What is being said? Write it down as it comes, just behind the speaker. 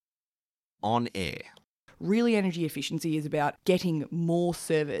On air. Really, energy efficiency is about getting more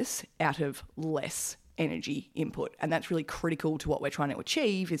service out of less energy input. And that's really critical to what we're trying to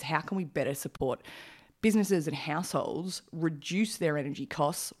achieve, is how can we better support businesses and households reduce their energy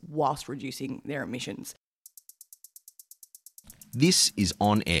costs whilst reducing their emissions. This is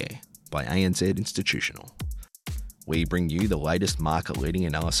On Air by ANZ Institutional. We bring you the latest market-leading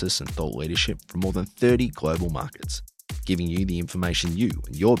analysis and thought leadership from more than 30 global markets, giving you the information you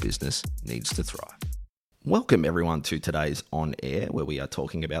and your business needs to thrive. Welcome everyone to today's On Air, where we are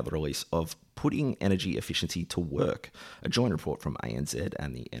talking about the release of Putting Energy Efficiency to Work, a joint report from ANZ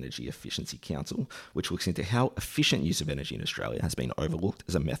and the Energy Efficiency Council, which looks into how efficient use of energy in Australia has been overlooked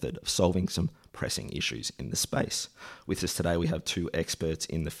as a method of solving some pressing issues in the space. With us today, we have two experts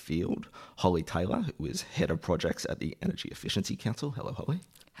in the field, Holly Taylor, who is Head of Projects at the Energy Efficiency Council. Hello, Holly.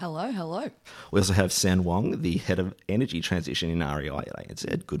 Hello. We also have Tsen Wong, the Head of Energy Transition in REI at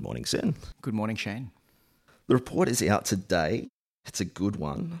ANZ. Good morning, Tsen. Good morning, Shane. The report is out today. It's a good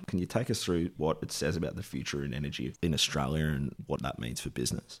one. Can you take us through what it says about the future in energy in Australia and what that means for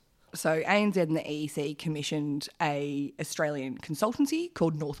business? So ANZ and the EEC commissioned a Australian consultancy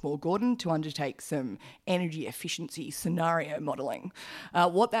called Northmore Gordon to undertake some energy efficiency scenario modelling.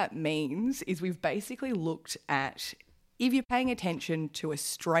 What that means is we've basically looked at, if you're paying attention to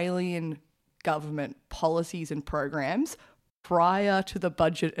Australian government policies and programs prior to the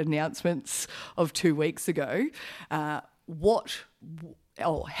budget announcements of 2 weeks ago, how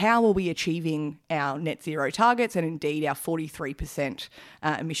are we achieving our net zero targets and indeed our 43%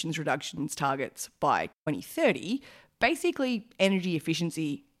 emissions reductions targets by 2030? Basically, energy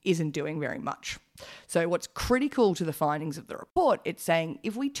efficiency isn't doing very much. So what's critical to the findings of the report, it's saying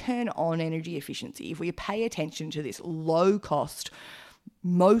if we turn on energy efficiency, if we pay attention to this low cost,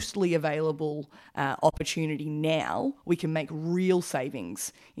 mostly available opportunity now, we can make real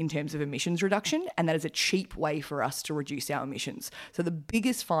savings in terms of emissions reduction, and that is a cheap way for us to reduce our emissions. So the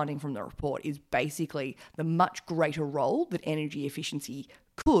biggest finding from the report is basically the much greater role that energy efficiency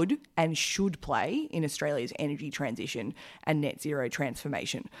could and should play in Australia's energy transition and net zero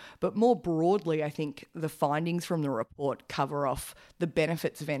transformation. But more broadly, I think the findings from the report cover off the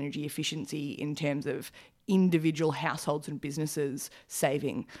benefits of energy efficiency in terms of individual households and businesses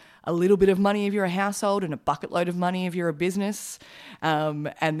saving a little bit of money if you're a household and a bucket load of money if you're a business. And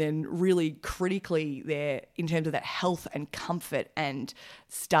then really critically there, in terms of that health and comfort and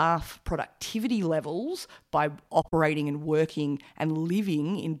staff productivity levels by operating and working and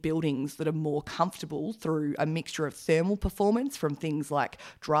living in buildings that are more comfortable through a mixture of thermal performance from things like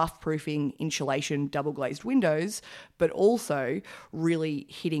draft proofing, insulation, double glazed windows, but also really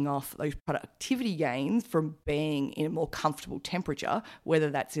hitting off those productivity gains from being in a more comfortable temperature,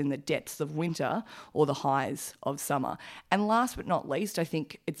 whether that's in the depths of winter or the highs of summer. And last but not least, I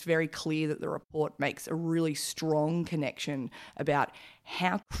think it's very clear that the report makes a really strong connection about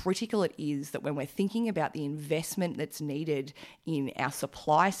how critical it is that when we're thinking about the investment that's needed in our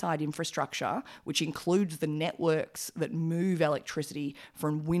supply side infrastructure, which includes the networks that move electricity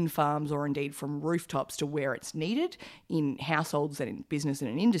from wind farms or indeed from rooftops to where it's needed in households and in business and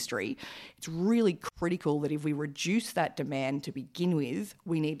in industry, it's really critical that if we reduce that demand to begin with,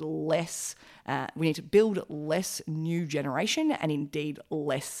 we need to build less new generation and indeed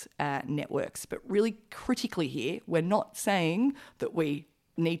less networks. But really critically here, we're not saying that we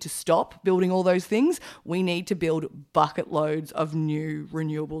need to stop building all those things. We need to build bucket loads of new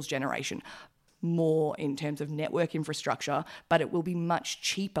renewables generation, more in terms of network infrastructure, but it will be much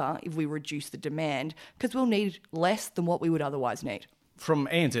cheaper if we reduce the demand because we'll need less than what we would otherwise need. From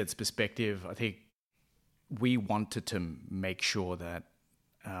ANZ's perspective, I think we wanted to make sure that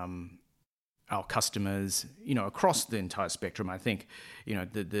our customers, across the entire spectrum, I think,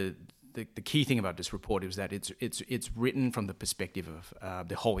 the key thing about this report is that it's written from the perspective of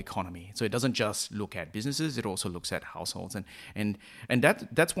the whole economy. So it doesn't just look at businesses; it also looks at households, and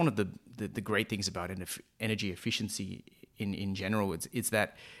that's one of the great things about energy efficiency in general. It's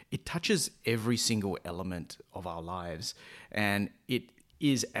that it touches every single element of our lives, and it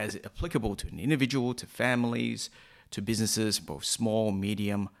is as applicable to an individual, to families, to businesses, both small,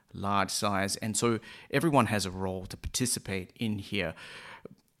 medium, large size, and so everyone has a role to participate in here.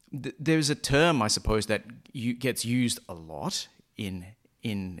 There's a term, I suppose, that gets used a lot in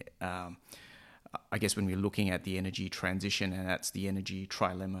I guess when we're looking at the energy transition, and that's the energy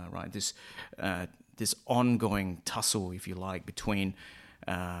trilemma, right? This ongoing tussle, if you like, between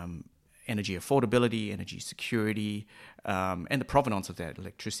energy affordability, energy security, and the provenance of that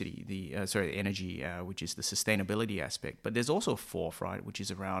electricity, the energy, which is the sustainability aspect. But there's also a fourth, right, which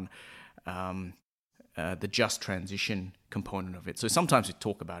is around the just transition component of it. So sometimes we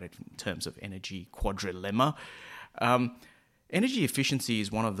talk about it in terms of energy quadrilemma. Energy efficiency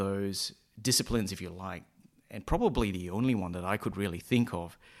is one of those disciplines, if you like, and probably the only one that I could really think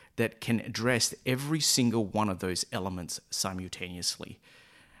of that can address every single one of those elements simultaneously.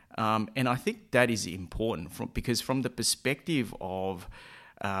 And I think that is important because from the perspective of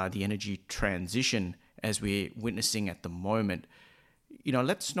the energy transition as we're witnessing at the moment,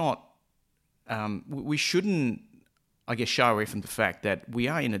 let's not, we shouldn't, I guess, shy away from the fact that we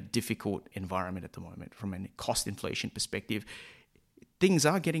are in a difficult environment at the moment from a cost inflation perspective. Things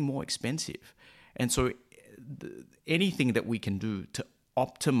are getting more expensive. And so anything that we can do to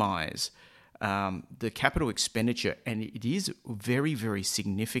optimize the capital expenditure, and it is very, very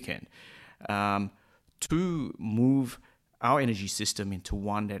significant, to move our energy system into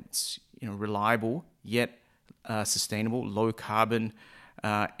one that's reliable yet sustainable, low carbon,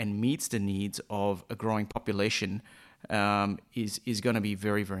 and meets the needs of a growing population is going to be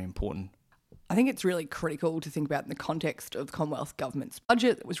very, very important. I think it's really critical to think about in the context of the Commonwealth Government's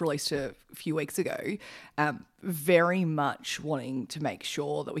budget that was released a few weeks ago, very much wanting to make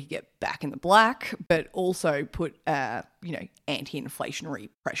sure that we get back in the black, but also put, anti-inflationary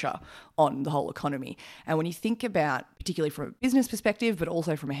pressure on the whole economy. And when you think about, particularly from a business perspective, but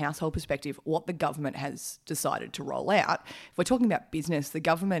also from a household perspective, what the government has decided to roll out, if we're talking about business, the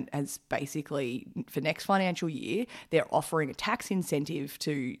government has basically, for next financial year, they're offering a tax incentive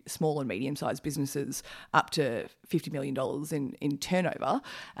to small and medium-sized businesses up to $50 million in turnover,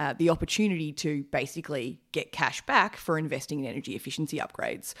 the opportunity to basically get cash back for investing in energy efficiency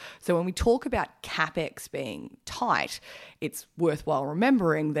upgrades. So when we talk about CapEx being tight, it's worthwhile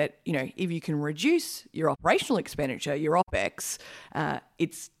remembering that, if you can reduce your operational expenditure, your OPEX,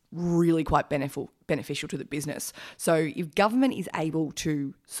 it's really quite beneficial to the business. So if government is able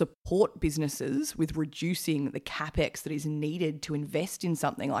to support businesses with reducing the CapEx that is needed to invest in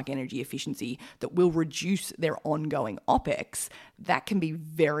something like energy efficiency that will reduce their ongoing OPEX, that can be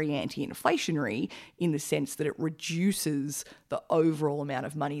very anti-inflationary in the sense that it reduces the overall amount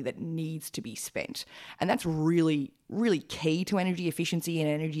of money that needs to be spent. And that's really, really key to energy efficiency and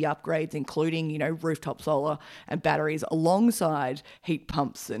energy upgrades, including, rooftop solar and batteries alongside heat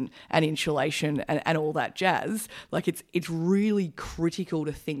pumps and insulation and all that jazz. Like it's really critical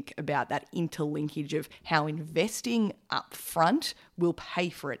to think about that interlinkage of how investing up front will pay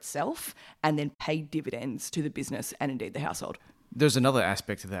for itself and then pay dividends to the business and indeed the household. There's another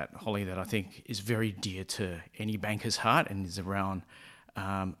aspect of that, Holly, that I think is very dear to any banker's heart and is around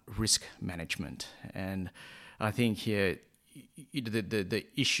risk management. And I think here the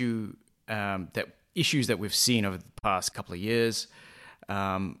issues that we've seen over the past couple of years,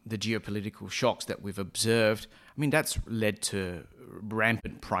 the geopolitical shocks that we've observed, that's led to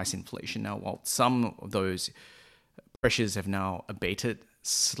rampant price inflation. Now, while some of those pressures have now abated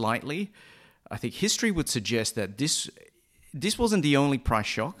slightly, I think history would suggest that this wasn't the only price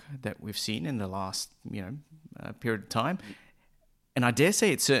shock that we've seen in the last period of time, and I dare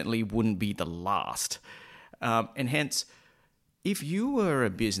say it certainly wouldn't be the last. And hence, if you were a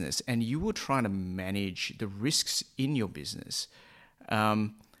business and you were trying to manage the risks in your business,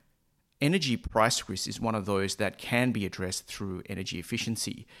 energy price risk is one of those that can be addressed through energy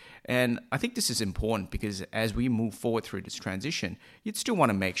efficiency. And I think this is important because as we move forward through this transition, you'd still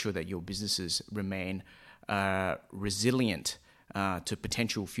want to make sure that your businesses remain resilient to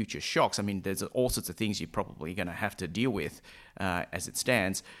potential future shocks. There's all sorts of things you're probably going to have to deal with as it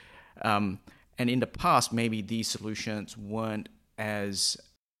stands. And in the past, maybe these solutions weren't as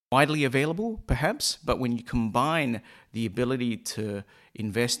widely available, perhaps, but when you combine the ability to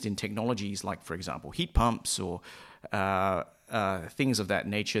invest in technologies like, for example, heat pumps or things of that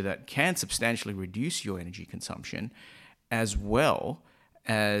nature that can substantially reduce your energy consumption, as well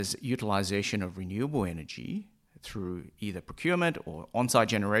as utilization of renewable energy through either procurement or on-site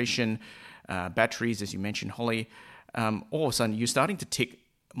generation, batteries, as you mentioned, Holly, all of a sudden you're starting to tick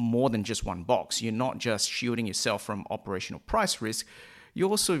more than just one box. You're not just shielding yourself from operational price risk, you're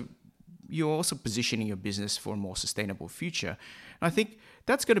also positioning your business for a more sustainable future. And I think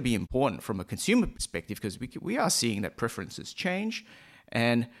that's going to be important from a consumer perspective because we are seeing that preferences change,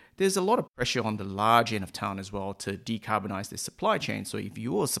 and there's a lot of pressure on the large end of town as well to decarbonize their supply chain. So if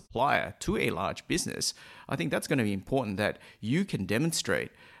you're a supplier to a large business, I think that's going to be important that you can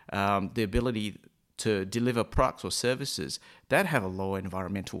demonstrate the ability to deliver products or services that have a lower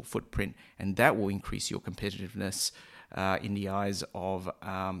environmental footprint, and that will increase your competitiveness in the eyes of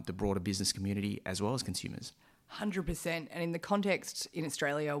the broader business community as well as consumers. 100%. And in the context in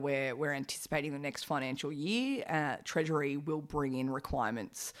Australia where we're anticipating the next financial year, Treasury will bring in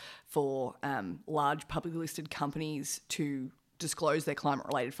requirements for large publicly listed companies to disclose their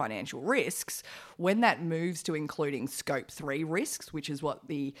climate-related financial risks. When that moves to including Scope 3 risks, which is what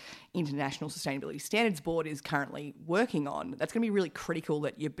the International Sustainability Standards Board is currently working on, that's going to be really critical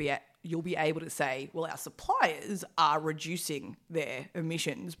that you'll be able to say, well, our suppliers are reducing their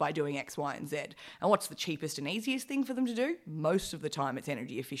emissions by doing X, Y, and Z. And what's the cheapest and easiest thing for them to do? Most of the time, it's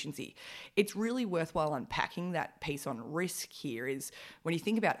energy efficiency. It's really worthwhile unpacking that piece on risk here is when you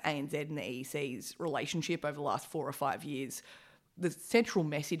think about ANZ and the EEC's relationship over the last 4 or 5 years, the central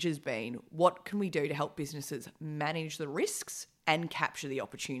message has been, what can we do to help businesses manage the risks and capture the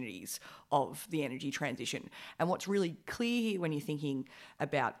opportunities of the energy transition? And what's really clear here when you're thinking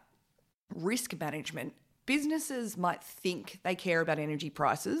about risk management, businesses might think they care about energy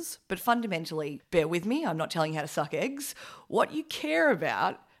prices, but fundamentally, bear with me, I'm not telling you how to suck eggs. What you care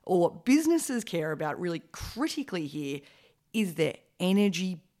about, or what businesses care about really critically here, is their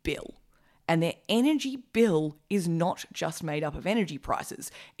energy bill. And their energy bill is not just made up of energy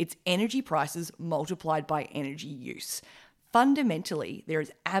prices. It's energy prices multiplied by energy use. Fundamentally, there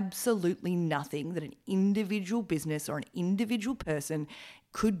is absolutely nothing that an individual business or an individual person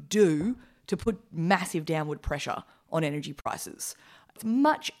could do to put massive downward pressure on energy prices. It's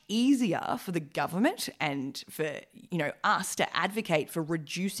much easier for the government and for, us to advocate for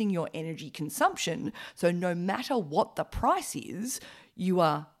reducing your energy consumption. So no matter what the price is, you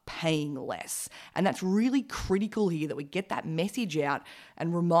are paying less. And that's really critical here that we get that message out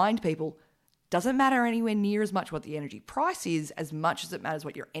and remind people, doesn't matter anywhere near as much what the energy price is as much as it matters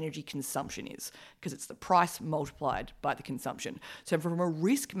what your energy consumption is, because it's the price multiplied by the consumption. So from a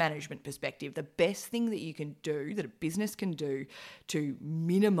risk management perspective, the best thing that you can do, that a business can do to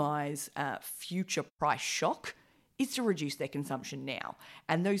minimize future price shock, is to reduce their consumption now.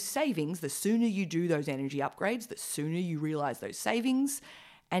 And those savings, the sooner you do those energy upgrades, the sooner you realize those savings.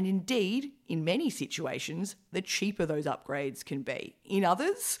 And indeed, in many situations, the cheaper those upgrades can be. In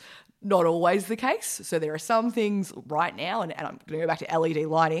others, not always the case. So there are some things right now, and I'm going to go back to LED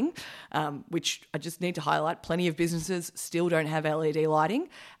lighting, which I just need to highlight. Plenty of businesses still don't have LED lighting.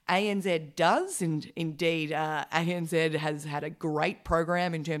 ANZ does, and indeed ANZ has had a great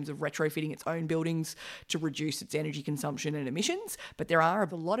program in terms of retrofitting its own buildings to reduce its energy consumption and emissions, but there are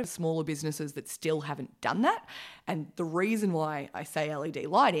a lot of smaller businesses that still haven't done that. And the reason why I say LED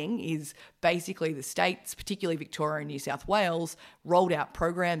lighting is basically the states, particularly Victoria and New South Wales, rolled out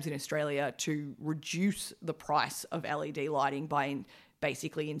programs in Australia to reduce the price of LED lighting by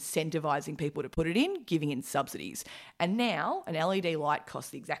basically incentivizing people to put it in, giving in subsidies. And now an LED light costs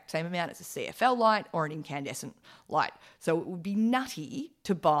the exact same amount as a CFL light or an incandescent light. So it would be nutty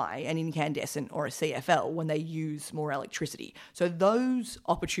to buy an incandescent or a CFL when they use more electricity. So those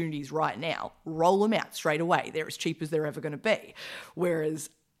opportunities right now, roll them out straight away. They're as cheap as they're ever going to be.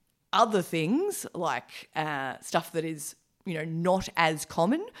 Whereas other things like stuff that is not as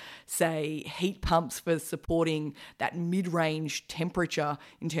common, say heat pumps for supporting that mid-range temperature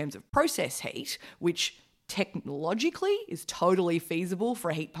in terms of process heat, which technologically is totally feasible for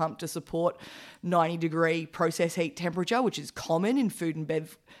a heat pump to support 90-degree process heat temperature, which is common in food and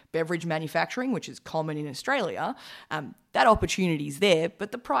beverage manufacturing, which is common in Australia. That opportunity is there,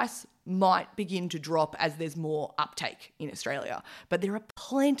 but the price might begin to drop as there's more uptake in Australia. But there are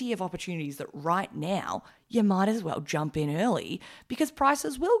plenty of opportunities that right now you might as well jump in early, because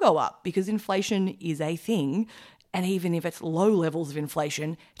prices will go up, because inflation is a thing. And even if it's low levels of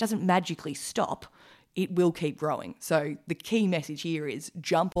inflation, it doesn't magically stop. It will keep growing. So the key message here is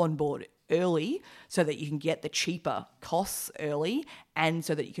jump on board early so that you can get the cheaper costs early and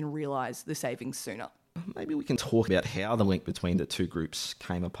so that you can realise the savings sooner. Maybe we can talk about how the link between the two groups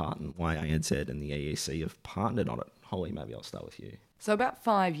came apart and why ANZ and the EEC have partnered on it. Holly, maybe I'll start with you. So about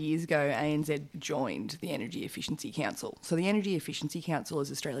 5 years ago, ANZ joined the Energy Efficiency Council. So the Energy Efficiency Council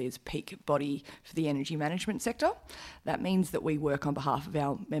is Australia's peak body for the energy management sector. That means that we work on behalf of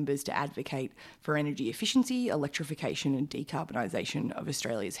our members to advocate for energy efficiency, electrification and decarbonisation of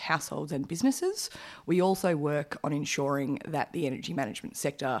Australia's households and businesses. We also work on ensuring that the energy management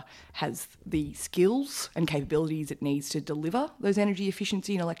sector has the skills and capabilities it needs to deliver those energy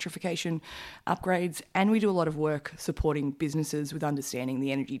efficiency and electrification upgrades. And we do a lot of work supporting businesses with understanding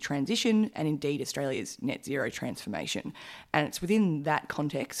the energy transition and indeed Australia's net zero transformation. And it's within that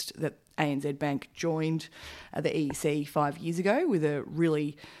context that ANZ Bank joined the EEC 5 years ago with a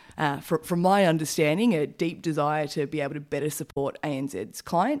really, from my understanding, a deep desire to be able to better support ANZ's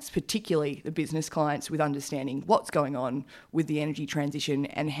clients, particularly the business clients, with understanding what's going on with the energy transition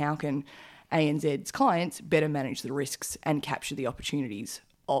and how can ANZ's clients better manage the risks and capture the opportunities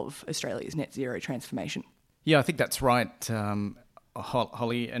of Australia's net zero transformation. Yeah, I think that's right,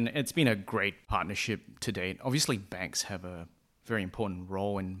 Holly, and it's been a great partnership to date. Obviously, banks have a very important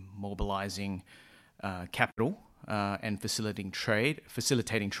role in mobilising capital and facilitating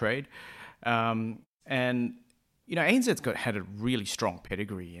trade. And ANZ's had a really strong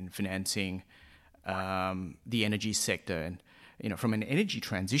pedigree in financing the energy sector, and from an energy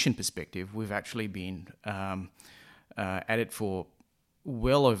transition perspective, we've actually been at it for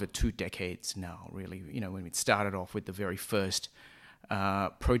well over 2 decades now. Really, when we started off with the very first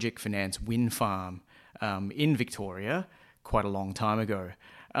project finance wind farm in Victoria quite a long time ago,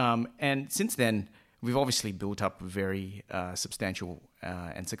 and since then we've obviously built up a very substantial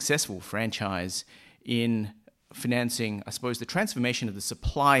and successful franchise in financing, I suppose, the transformation of the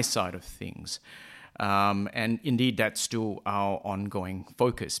supply side of things. And indeed, that's still our ongoing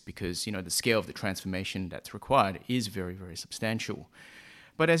focus because, the scale of the transformation that's required is very, very substantial.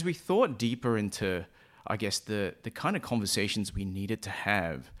 But as we thought deeper into, I guess, the kind of conversations we needed to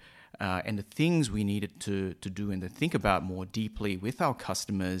have and the things we needed to do and to think about more deeply with our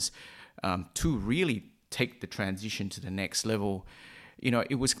customers to really take the transition to the next level,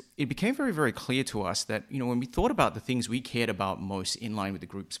 it became very, very clear to us that, when we thought about the things we cared about most in line with the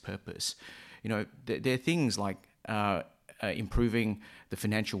group's purpose, there are things like improving the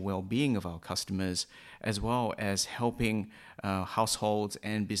financial well-being of our customers, as well as helping households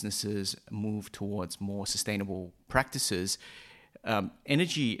and businesses move towards more sustainable practices.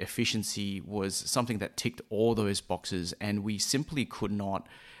 Energy efficiency was something that ticked all those boxes, and we simply could not.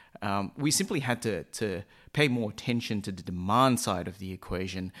 We simply had to pay more attention to the demand side of the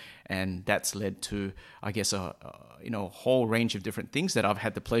equation, and that's led to, I guess, a whole range of different things that I've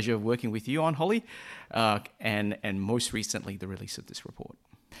had the pleasure of working with you on, Holly, and most recently the release of this report.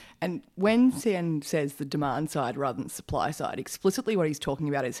 And when Tsen says the demand side rather than supply side, explicitly what he's talking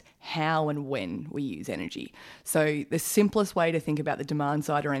about is how and when we use energy. So the simplest way to think about the demand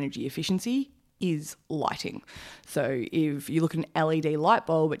side or energy efficiency is lighting. So if you look at an LED light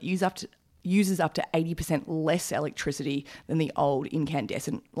bulb, it uses up to 80% less electricity than the old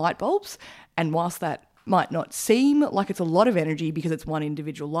incandescent light bulbs. And whilst that might not seem like it's a lot of energy because it's one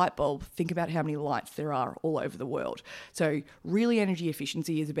individual light bulb, think about how many lights there are all over the world. So really, energy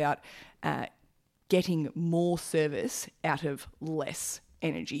efficiency is about getting more service out of less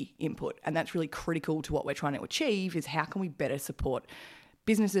energy input. And that's really critical to what we're trying to achieve, is how can we better support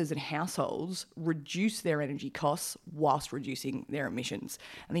businesses and households reduce their energy costs whilst reducing their emissions.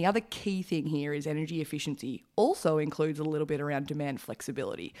 And the other key thing here is energy efficiency also includes a little bit around demand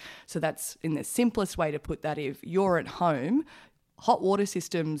flexibility. So that's, in the simplest way to put that, if you're at home, hot water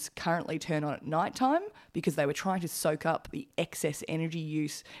systems currently turn on at night time because they were trying to soak up the excess energy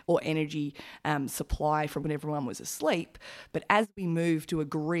use or energy supply from when everyone was asleep. But as we move to a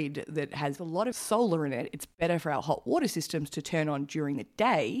grid that has a lot of solar in it, it's better for our hot water systems to turn on during the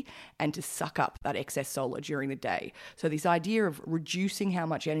day and to suck up that excess solar during the day. So this idea of reducing how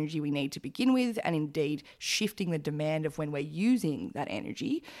much energy we need to begin with, and indeed shifting the demand of when we're using that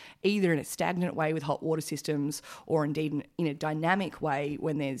energy, either in a stagnant way with hot water systems or indeed in a dynamic way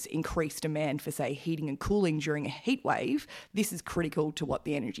when there's increased demand for, say, heating and cooling during a heat wave. This is critical to what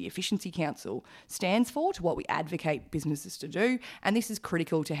the Energy Efficiency Council stands for, to what we advocate businesses to do, and this is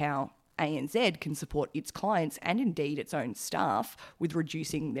critical to how ANZ can support its clients and indeed its own staff with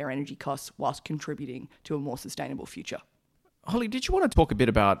reducing their energy costs whilst contributing to a more sustainable future. Holly, did you want to talk a bit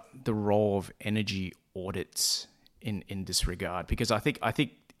about the role of energy audits in this regard? Because I think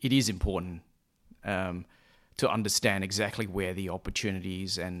it is important to understand exactly where the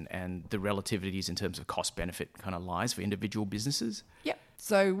opportunities and the relativities in terms of cost benefit kind of lies for individual businesses. Yeah.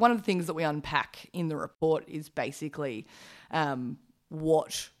 So one of the things that we unpack in the report is basically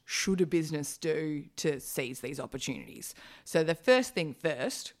what should a business do to seize these opportunities. So the first thing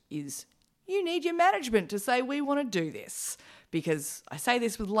first is you need your management to say, we want to do this. Because I say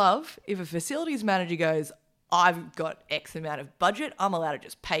this with love, if a facilities manager goes, I've got X amount of budget, I'm allowed to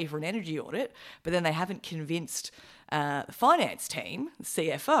just pay for an energy audit, but then they haven't convinced the finance team, the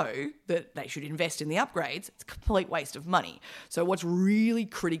CFO, that they should invest in the upgrades, it's a complete waste of money. So what's really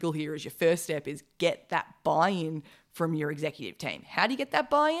critical here is your first step is get that buy-in from your executive team. How do you get that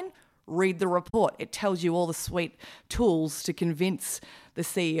buy-in? Read the report. It tells you all the sweet tools to convince the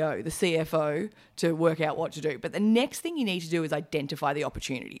CEO, the CFO to work out what to do. But the next thing you need to do is identify the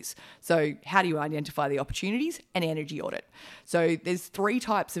opportunities. So how do you identify the opportunities? An energy audit. So there's 3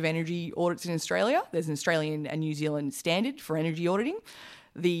 types of energy audits in Australia. There's an Australian and New Zealand standard for energy auditing.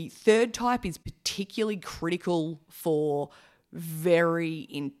 The third type is particularly critical for very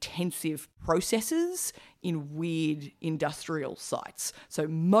intensive processes in weird industrial sites. So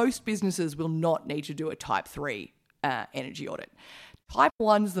most businesses will not need to do a type 3 energy audit. Type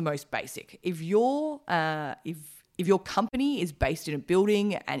 1 is the most basic. If your company is based in a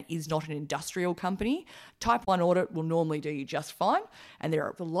building and is not an industrial company, type 1 audit will normally do you just fine. And there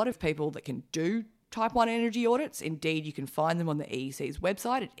are a lot of people that can do type 1 energy audits. Indeed, you can find them on the EEC's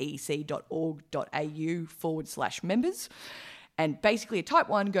website at eec.org.au/members. And basically a type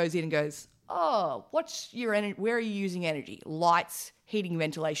 1 goes in and goes, oh, what's your where are you using energy? Lights, heating,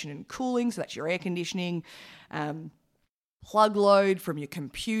 ventilation and cooling, so that's your air conditioning, plug load from your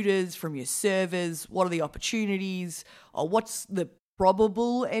computers, from your servers, what are the opportunities, or what's the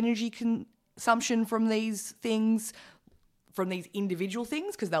probable energy consumption from these things, from these individual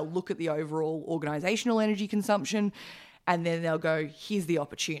things, because they'll look at the overall organisational energy consumption and then they'll go, here's the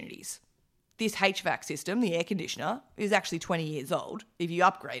opportunities. This HVAC system, the air conditioner, is actually 20 years old. If you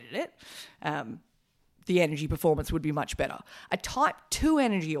upgraded it, the energy performance would be much better. A type 2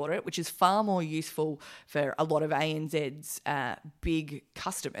 energy audit, which is far more useful for a lot of ANZ's big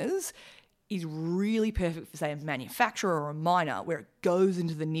customers, is really perfect for, say, a manufacturer or a miner, where it goes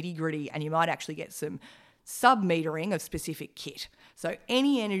into the nitty-gritty and you might actually get some sub-metering of specific kit. So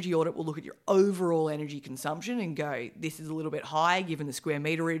any energy audit will look at your overall energy consumption and go, this is a little bit high given the square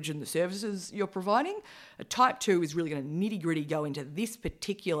meterage and the services you're providing. A type 2 is really going to nitty-gritty go into this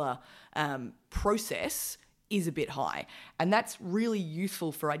particular process is a bit high. And that's really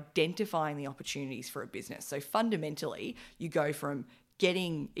useful for identifying the opportunities for a business. So fundamentally, you go from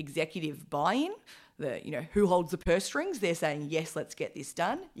getting executive buy-in, who holds the purse strings, they're saying, yes, let's get this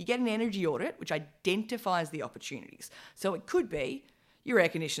done. You get an energy audit, which identifies the opportunities. So it could be, your air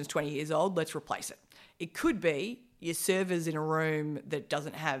conditioner's 20 years old, let's replace it. It could be, your server's in a room that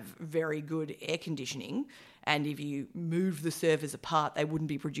doesn't have very good air conditioning, and if you move the servers apart, they wouldn't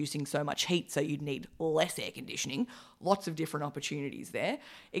be producing so much heat, so you'd need less air conditioning. Lots of different opportunities there.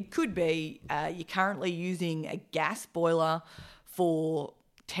 It could be, you're currently using a gas boiler for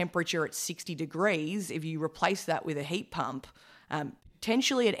temperature at 60 degrees. If you replace that with a heat pump,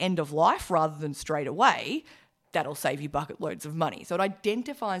 potentially at end of life rather than straight away, that'll save you bucket loads of money. So it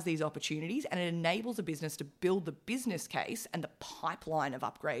identifies these opportunities and it enables a business to build the business case and the pipeline of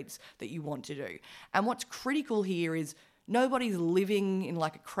upgrades that you want to do. And what's critical here is nobody's living in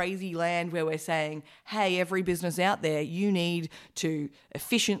like a crazy land where we're saying, hey, every business out there, you need to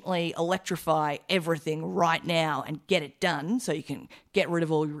efficiently electrify everything right now and get it done so you can get rid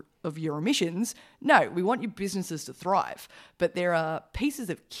of all of your emissions. No, we want your businesses to thrive. But there are pieces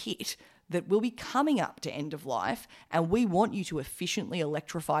of kit that will be coming up to end of life, and we want you to efficiently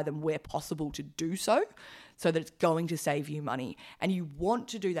electrify them where possible to do so that it's going to save you money. And you want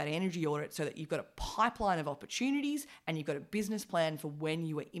to do that energy audit so that you've got a pipeline of opportunities and you've got a business plan for when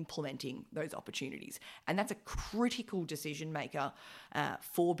you are implementing those opportunities. And that's a critical decision maker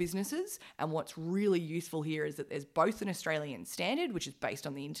for businesses. And what's really useful here is that there's both an Australian standard, which is based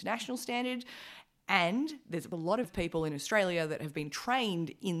on the international standard, and there's a lot of people in Australia that have been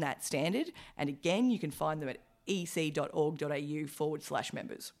trained in that standard. And again, you can find them at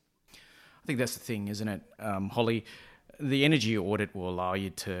ec.org.au/members. I think that's the thing, isn't it, Holly? The energy audit will allow you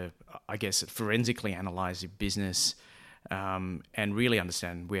to, I guess, forensically analyze your business and really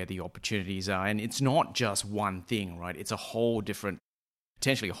understand where the opportunities are. And it's not just one thing, right? It's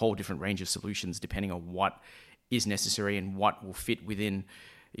potentially a whole different range of solutions depending on what is necessary and what will fit within,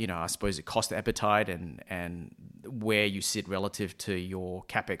 I suppose, the cost appetite and where you sit relative to your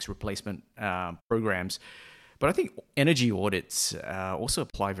CapEx replacement programs. But I think energy audits also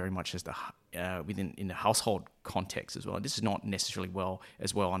apply very much as in the household context as well. This is not necessarily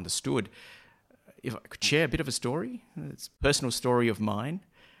as well understood. If I could share a bit of a story, it's a personal story of mine.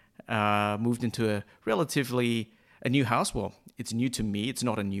 Moved into a new house. Well, it's new to me. It's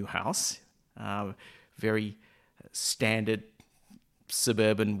not a new house. Very standard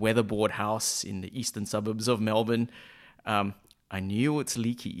suburban weatherboard house in the eastern suburbs of Melbourne. I knew it's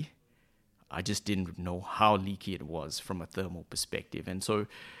leaky. I just didn't know how leaky it was from a thermal perspective. And so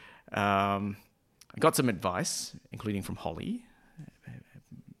I got some advice, including from Holly,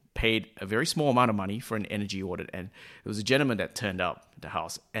 paid a very small amount of money for an energy audit. And there was a gentleman that turned up at the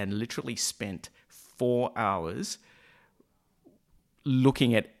house and literally spent 4 hours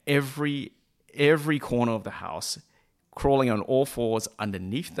looking at every corner of the house, crawling on all fours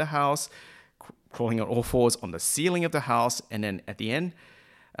underneath the house, crawling on all fours on the ceiling of the house, and then at the end,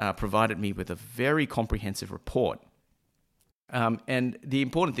 provided me with a very comprehensive report. And the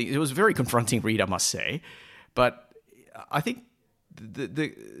important thing, it was a very confronting read, I must say, but I think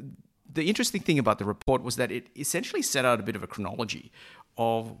the the interesting thing about the report was that it essentially set out a bit of a chronology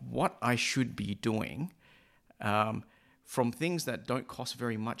of what I should be doing from things that don't cost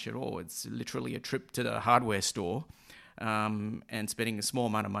very much at all. It's literally a trip to the hardware store and spending a small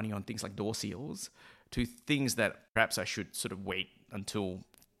amount of money on things like door seals, to things that perhaps I should sort of wait until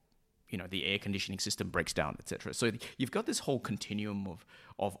the air conditioning system breaks down, etc. So you've got this whole continuum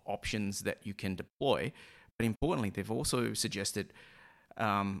of options that you can deploy. But importantly, they've also suggested,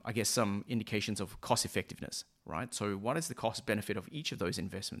 I guess, some indications of cost effectiveness, right? So what is the cost benefit of each of those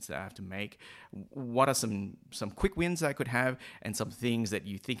investments that I have to make? What are some quick wins that I could have, and some things that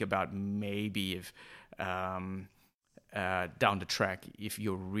you think about maybe if down the track, if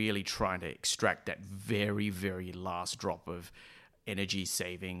you're really trying to extract that very, very last drop of energy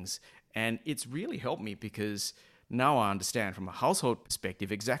savings. And it's really helped me, because now I understand from a household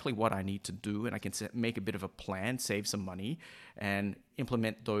perspective exactly what I need to do, and I can make a bit of a plan, save some money, and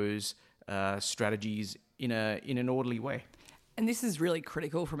implement those strategies in an orderly way. And this is really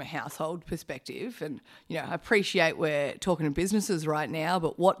critical from a household perspective. And, I appreciate we're talking to businesses right now,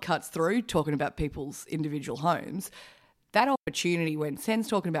 but what cuts through talking about people's individual homes, that opportunity when Tsen's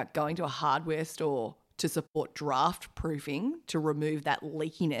talking about going to a hardware store to support draft proofing, to remove that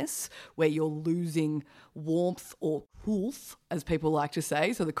leakiness where you're losing warmth or coolth, as people like to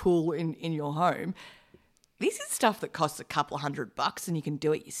say, so the cool in your home. This is stuff that costs a couple of $100 and you can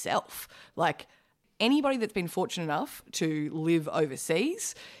do it yourself. Like, anybody that's been fortunate enough to live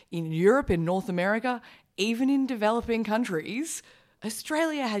overseas, in Europe, in North America, even in developing countries,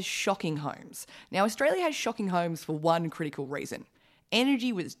 Australia has shocking homes. Now, Australia has shocking homes for one critical reason.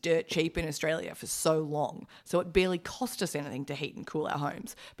 Energy was dirt cheap in Australia for so long, so it barely cost us anything to heat and cool our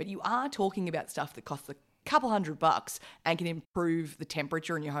homes. But you are talking about stuff that costs a couple $100 and can improve the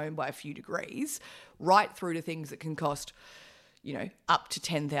temperature in your home by a few degrees, right through to things that can cost, up to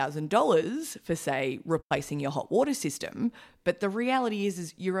 $10,000 for, say, replacing your hot water system. But the reality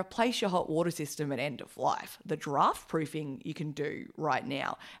is you replace your hot water system at end of life. The draft proofing you can do right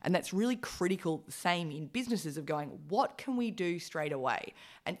now. And that's really critical, same in businesses, of going, what can we do straight away?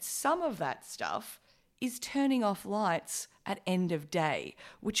 And some of that stuff is turning off lights at end of day,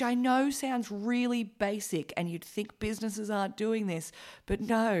 which I know sounds really basic and you'd think businesses aren't doing this, but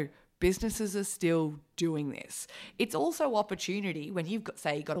no, businesses are still doing this. It's also opportunity when you've got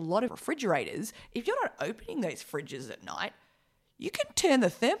a lot of refrigerators. If you're not opening those fridges at night, you can turn the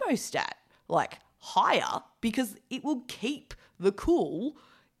thermostat higher, because it will keep the cool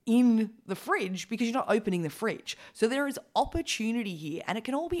in the fridge because you're not opening the fridge. So there is opportunity here, and it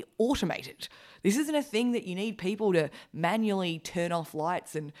can all be automated. This isn't a thing that you need people to manually turn off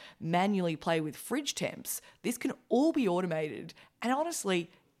lights and manually play with fridge temps. This can all be automated, and honestly,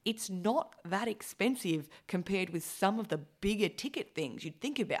 it's not that expensive compared with some of the bigger ticket things you'd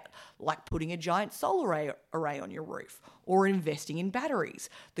think about, like putting a giant solar array on your roof or investing in batteries.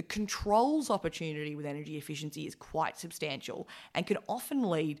 The controls opportunity with energy efficiency is quite substantial and can often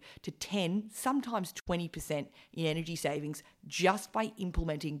lead to 10, sometimes 20% in energy savings just by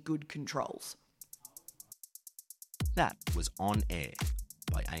implementing good controls. That was On Air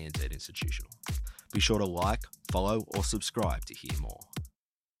by ANZ Institutional. Be sure to like, follow, or subscribe to hear more.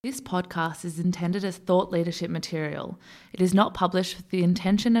 This podcast is intended as thought leadership material. It is not published with the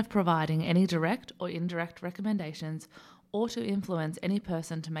intention of providing any direct or indirect recommendations or to influence any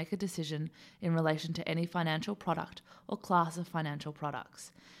person to make a decision in relation to any financial product or class of financial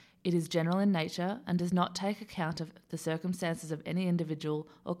products. It is general in nature and does not take account of the circumstances of any individual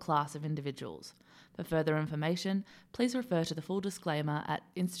or class of individuals. For further information, please refer to the full disclaimer at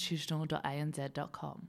institutional.anz.com.